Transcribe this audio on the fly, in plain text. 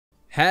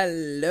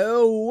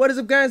Hello, what is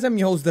up guys, I'm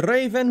your host The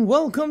Raven.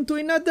 Welcome to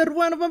another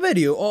one of my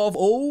video of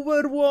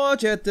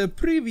Overwatch. At the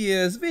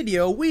previous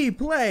video we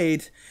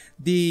played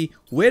the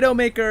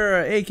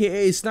Widowmaker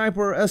aka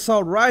Sniper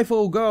Assault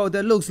Rifle girl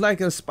that looks like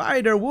a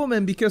Spider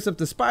Woman because of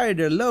the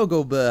spider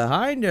logo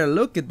behind her.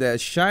 Look at that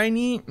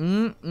shiny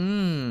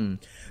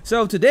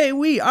So today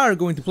we are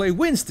going to play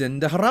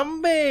Winston the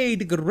Harambee,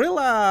 the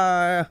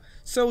gorilla.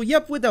 So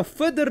yep, without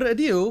further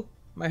ado,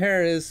 my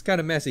hair is kind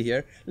of messy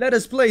here. Let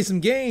us play some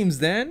games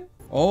then.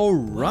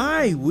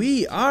 Alright,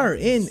 we are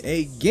in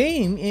a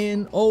game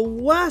in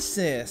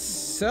Oasis.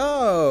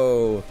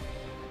 So,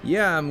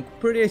 yeah, I'm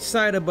pretty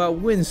excited about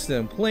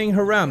Winston playing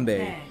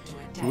Harambee.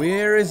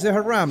 Where is the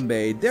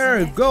Harambee?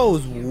 There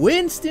goes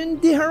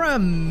Winston the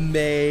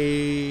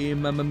Harambee.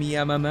 Mamma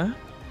mia, mama.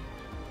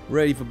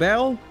 Ready for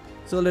battle?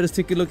 So let us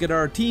take a look at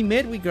our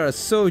teammate. We got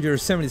Soldier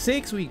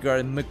 76, we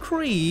got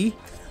McCree,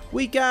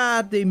 we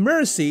got the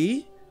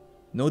Mercy.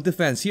 No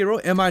defense hero.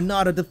 Am I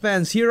not a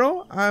defense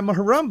hero? I'm a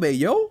Harambee,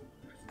 yo.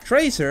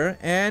 Tracer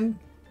and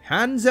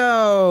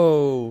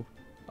Hanzo.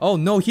 Oh,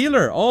 no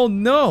healer. Oh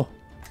no.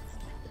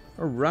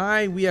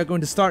 Alright, we are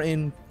going to start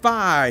in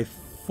 5,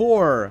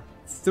 4,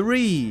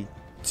 3,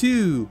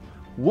 2,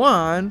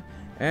 1.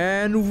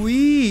 And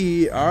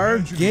we are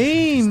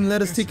game.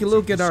 Let us take a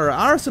look at our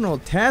arsenal.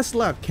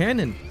 Tesla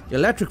cannon.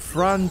 Electric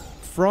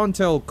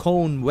frontal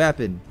cone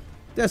weapon.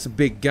 That's a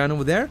big gun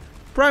over there.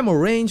 Primal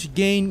Range,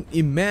 gain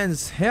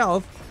immense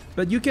health,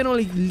 but you can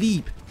only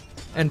leap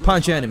and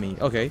punch enemy.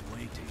 Okay.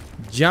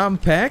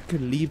 Jump pack,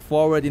 leap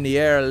forward in the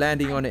air,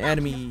 landing on the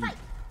enemy.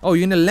 Oh,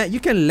 you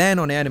can land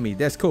on enemy.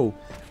 That's cool.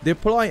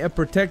 Deploy a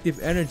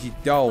protective energy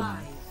dome.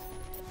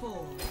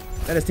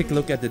 Let us take a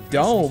look at the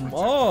dome.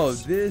 Oh,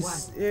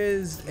 this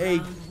is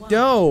a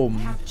dome.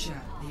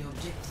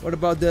 What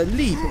about the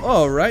leap?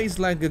 Oh, right, it's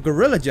like a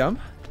gorilla jump.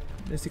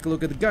 Let's take a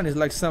look at the gun. It's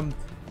like some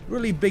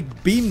really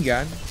big beam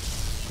gun.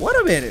 Wait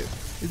a minute.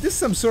 Is this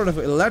some sort of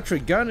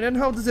electric gun? And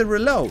how does it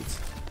reload?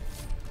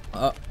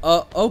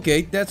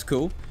 Okay, that's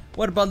cool.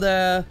 What about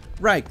the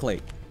right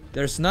click?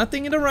 There's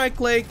nothing in the right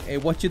click. Hey,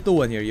 what you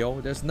doing here, yo?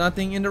 There's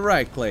nothing in the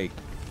right click.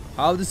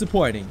 How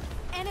disappointing.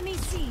 Enemy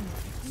seen.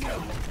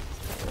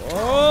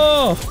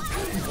 Oh!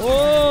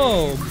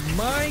 Oh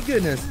my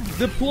goodness.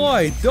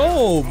 Deploy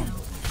dome.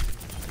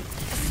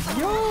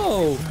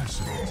 Yo!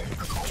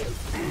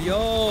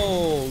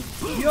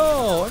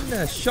 Yo, I'm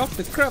gonna shock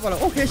the crap out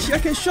of. Okay, I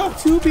can shock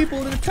 2 people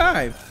at a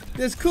time.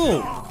 That's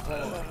cool.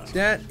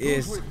 That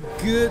is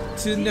good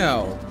to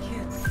know.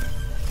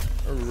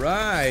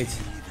 Alright.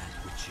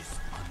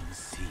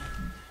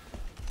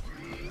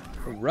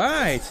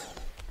 Alright.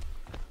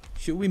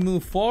 Should we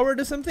move forward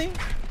or something?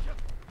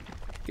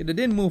 Okay, they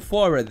didn't move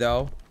forward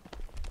though.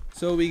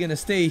 So we're gonna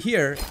stay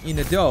here in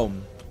the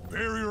dome.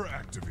 Barrier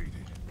activated.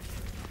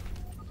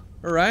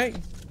 Alright.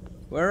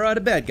 Where are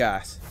the bad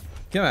guys?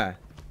 Come on.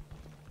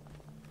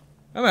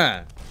 Come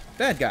on.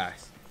 Bad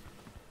guys.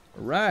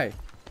 Alright.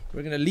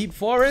 We're gonna leap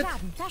forward.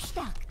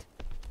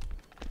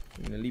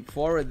 We're gonna leap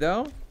forward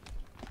though.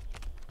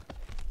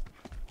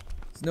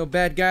 There's no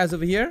bad guys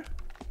over here.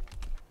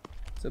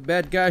 So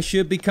bad guys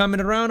should be coming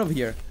around over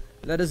here.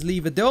 Let us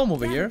leave a dome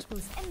over here.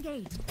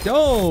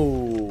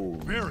 Dome.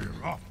 Barrier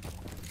up.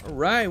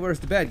 Alright, where's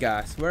the bad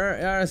guys? Where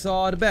are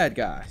all the bad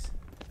guys?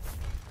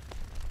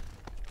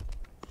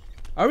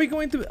 Are we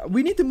going to...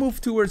 We need to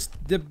move towards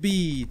the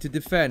B to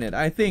defend it.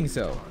 I think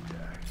so.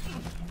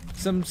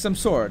 Some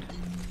sort.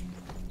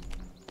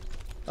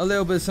 A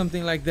little bit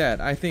something like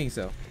that. I think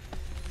so.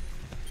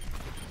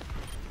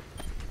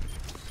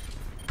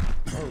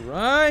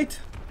 Alright.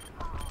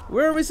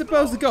 Where are we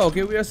supposed to go?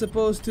 Okay, we are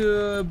supposed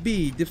to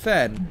B,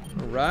 defend.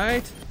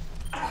 Alright.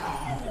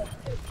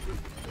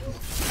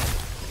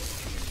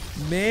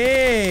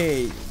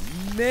 May.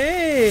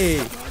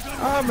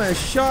 I'ma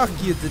shock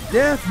you to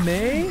death,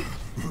 May.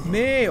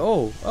 May.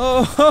 Oh,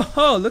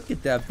 look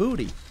at that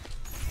booty.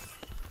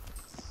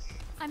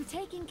 I'm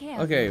taking care.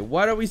 Okay,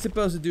 what are we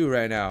supposed to do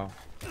right now?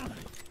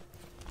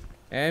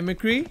 Hey,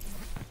 McCree?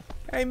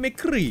 Hey,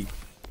 McCree.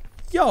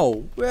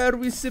 Yo, where are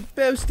we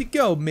supposed to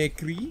go,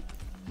 McCree?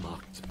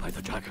 Marked by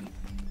the dragon.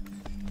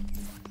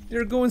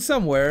 You're going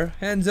somewhere,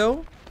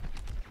 Hanzo.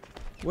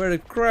 Where the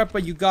crap are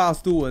you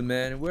guys doing,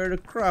 man? Where the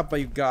crap are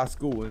you guys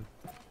going?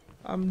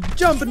 I'm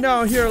jumping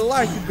down here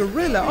like a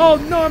gorilla. Oh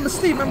no, I'm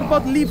asleep. I'm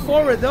about to leap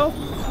forward though.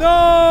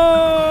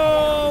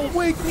 No!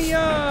 Wake me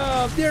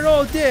up! They're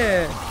all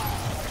dead.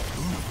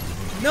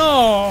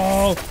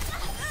 No!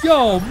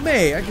 Yo,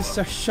 May, I just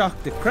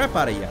shocked the crap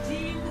out of you.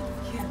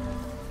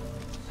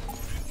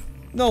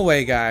 No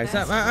way, guys.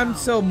 I'm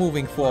so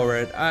moving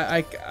forward.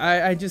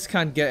 I just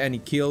can't get any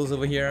kills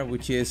over here,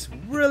 which is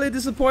really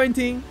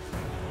disappointing.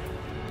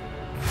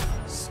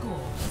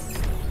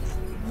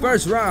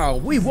 First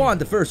round, we won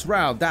the first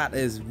round. That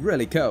is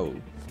really cool.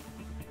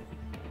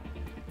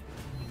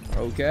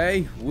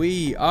 Okay,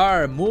 we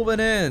are moving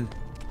in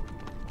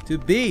to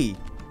B.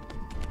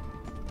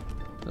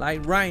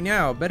 Like right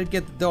now, better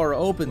get the door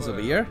opens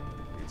over here.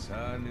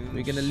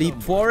 We're gonna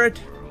leap forward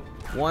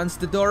once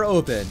the door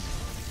opens.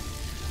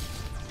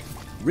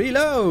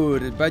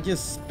 Reload by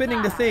just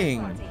spinning the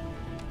thing.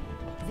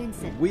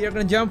 We are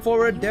gonna jump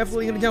forward.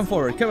 Definitely gonna jump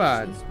forward. Come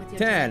on.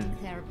 10,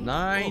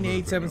 9,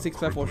 8, 7, 6,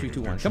 5, 4, 3,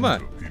 2, 1. Come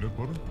on.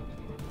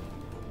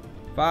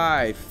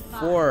 5,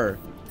 4,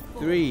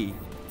 3,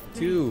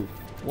 2,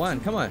 1.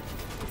 Come on.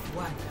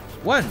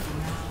 1.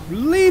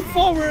 Leap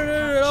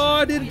forward. Oh,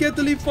 I didn't get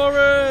to leap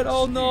forward.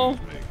 Oh no.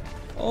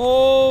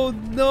 Oh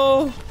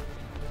no.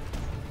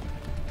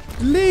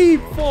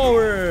 Leap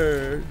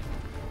forward.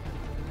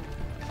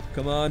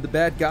 Come on, the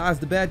bad guys,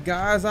 the bad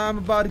guys. I'm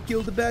about to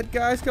kill the bad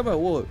guys. Come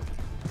on, whoa.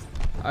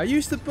 Are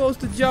you supposed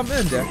to jump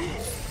in there?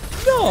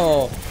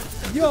 No!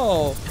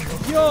 Yo!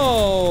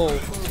 Yo!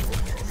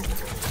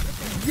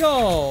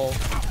 Yo!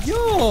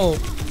 Yo!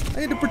 I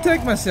need to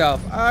protect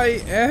myself.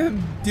 I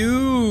am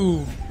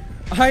doomed.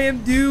 I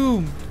am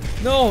doomed.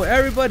 No,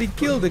 everybody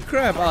killed the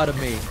crap out of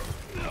me.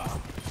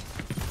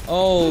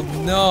 Oh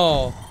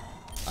no.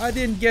 I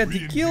didn't get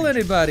to kill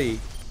anybody.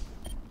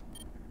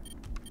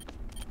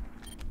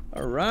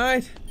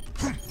 Alright.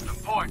 The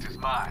point is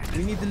mine.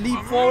 We need to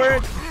leap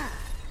forward.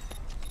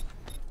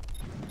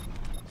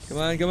 Come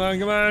on, come on,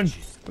 come on.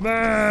 Come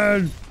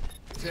on.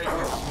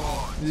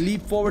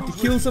 Leap forward to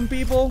kill some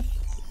people.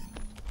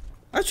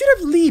 I should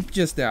have leaped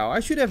just now. I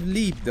should have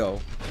leaped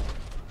though.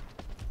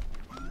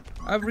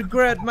 I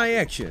regret my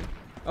action.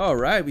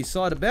 Alright, we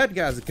saw the bad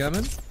guys are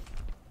coming.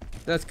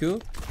 That's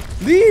cool.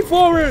 Leap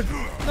forward!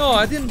 No,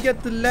 I didn't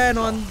get to land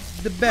on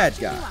the bad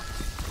guy.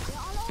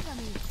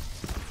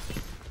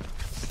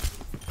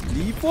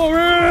 Leap forward!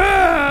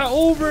 Ah,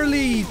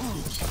 overleap!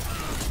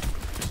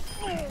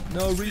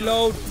 No,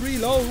 reload,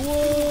 reload,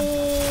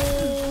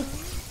 whoa!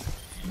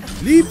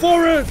 Leap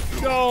forward!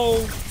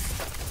 Yo!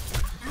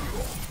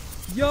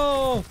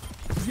 Yo!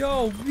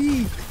 Yo,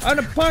 V! I'm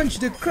gonna punch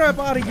the crap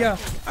out of ya!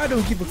 I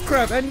don't give a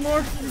crap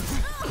anymore!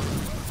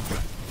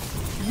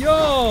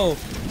 Yo!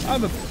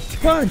 I'm gonna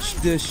punch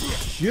the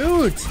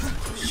shoot!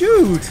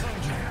 Shoot!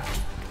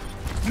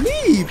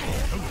 Leap!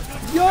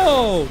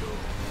 Yo!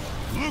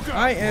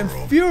 I am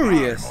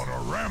furious!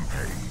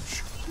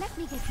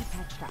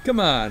 Come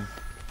on!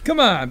 Come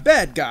on,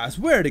 bad guys!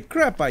 Where the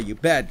crap are you,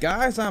 bad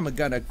guys? I'm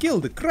gonna kill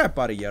the crap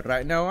out of you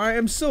right now.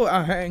 I'm so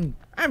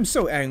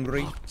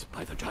angry.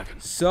 By the dragon.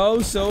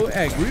 So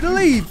angry.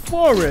 Leap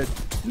forward!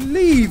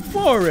 Leap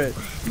forward!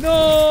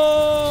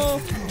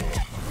 No!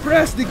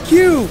 Press the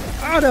Q!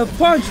 I'll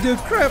punch the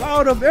crap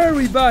out of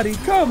everybody!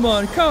 Come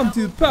on, come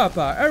to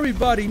Papa!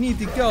 Everybody need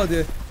to go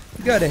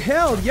to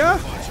hell, yeah?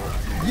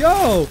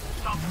 Yo!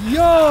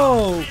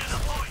 Yo!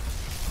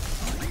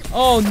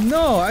 Oh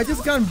no! I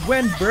just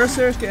went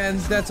berserk and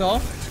that's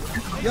all.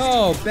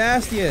 Yo,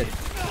 Bastion!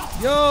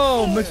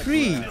 Yo,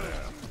 McCree!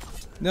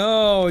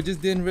 No,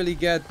 just didn't really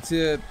get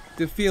to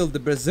feel the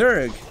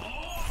berserk.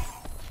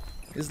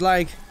 It's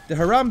like the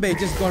Harambee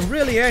just gone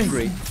really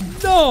angry.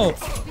 No!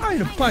 I'm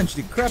gonna punch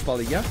the crap out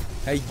of ya.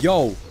 Hey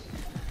yo!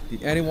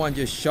 Did anyone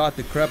just shot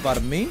the crap out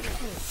of me?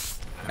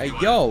 Hey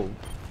yo!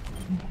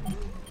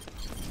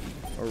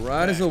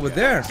 Alright, it's over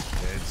there.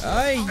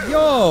 Hey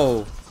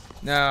yo!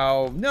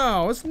 Now,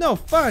 no, it's no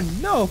fun.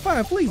 No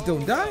fun. Please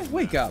don't die.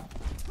 Wake up.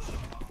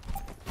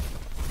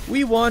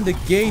 We won the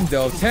game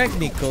though.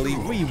 Technically,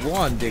 we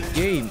won the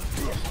game.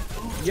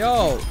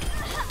 Yo.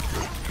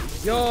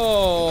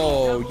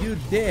 Yo, you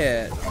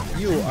dead.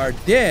 You are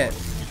dead.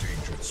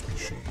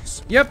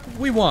 Yep,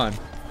 we won.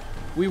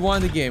 We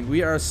won the game.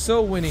 We are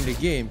so winning the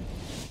game.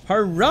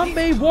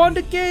 Harambee won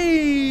the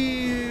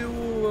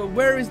game.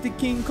 Where is the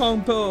King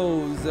Kong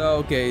pose?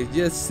 Okay,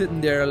 just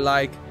sitting there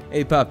like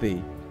a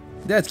puppy.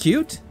 That's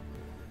cute.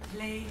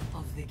 Play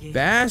of the game.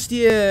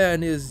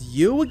 Bastion is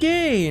you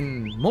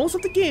again. Most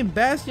of the game,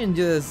 Bastion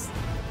just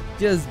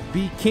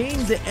became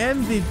the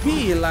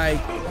MVP,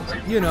 like,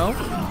 you know.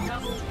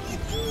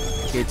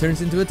 Okay,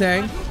 turns into a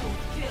tank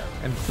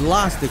and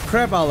blasts the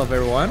crap out of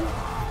everyone.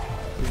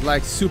 It's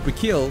like super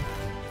kill.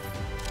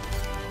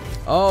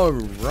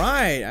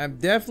 Alright, I'm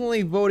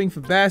definitely voting for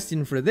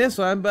Bastion for this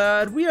one,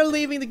 but we are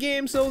leaving the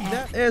game, so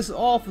that is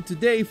all for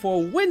today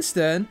for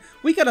Winston.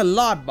 We got a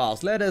lot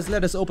box. Let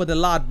us open the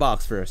lot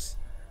box first.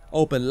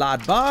 Open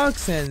lot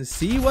box and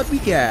see what we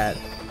got.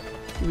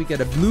 We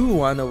got a blue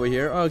one over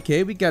here.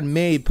 Okay, we got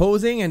May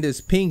posing and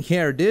this pink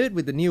hair dude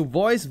with the new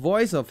voice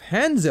of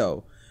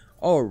Hanzo.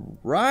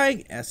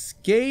 Alright,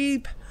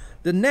 escape.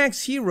 The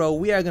next hero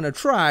we are gonna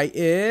try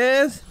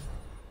is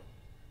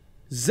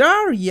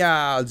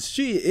Zarya.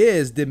 She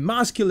is the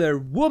muscular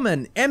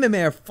woman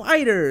MMA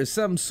fighter,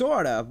 some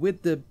sort of,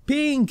 with the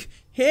pink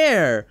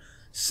hair.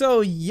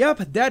 So yep,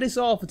 that is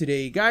all for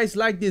today. Guys,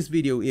 like this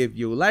video if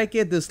you like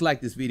it,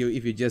 dislike this video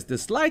if you're just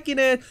disliking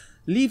it.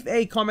 Leave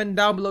a comment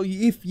down below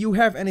if you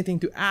have anything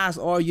to ask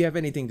or you have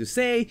anything to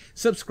say.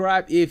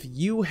 Subscribe if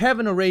you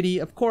haven't already.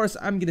 Of course,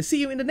 I'm gonna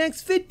see you in the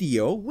next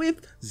video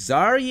with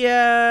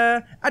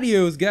Zarya.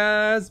 Adios,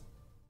 guys.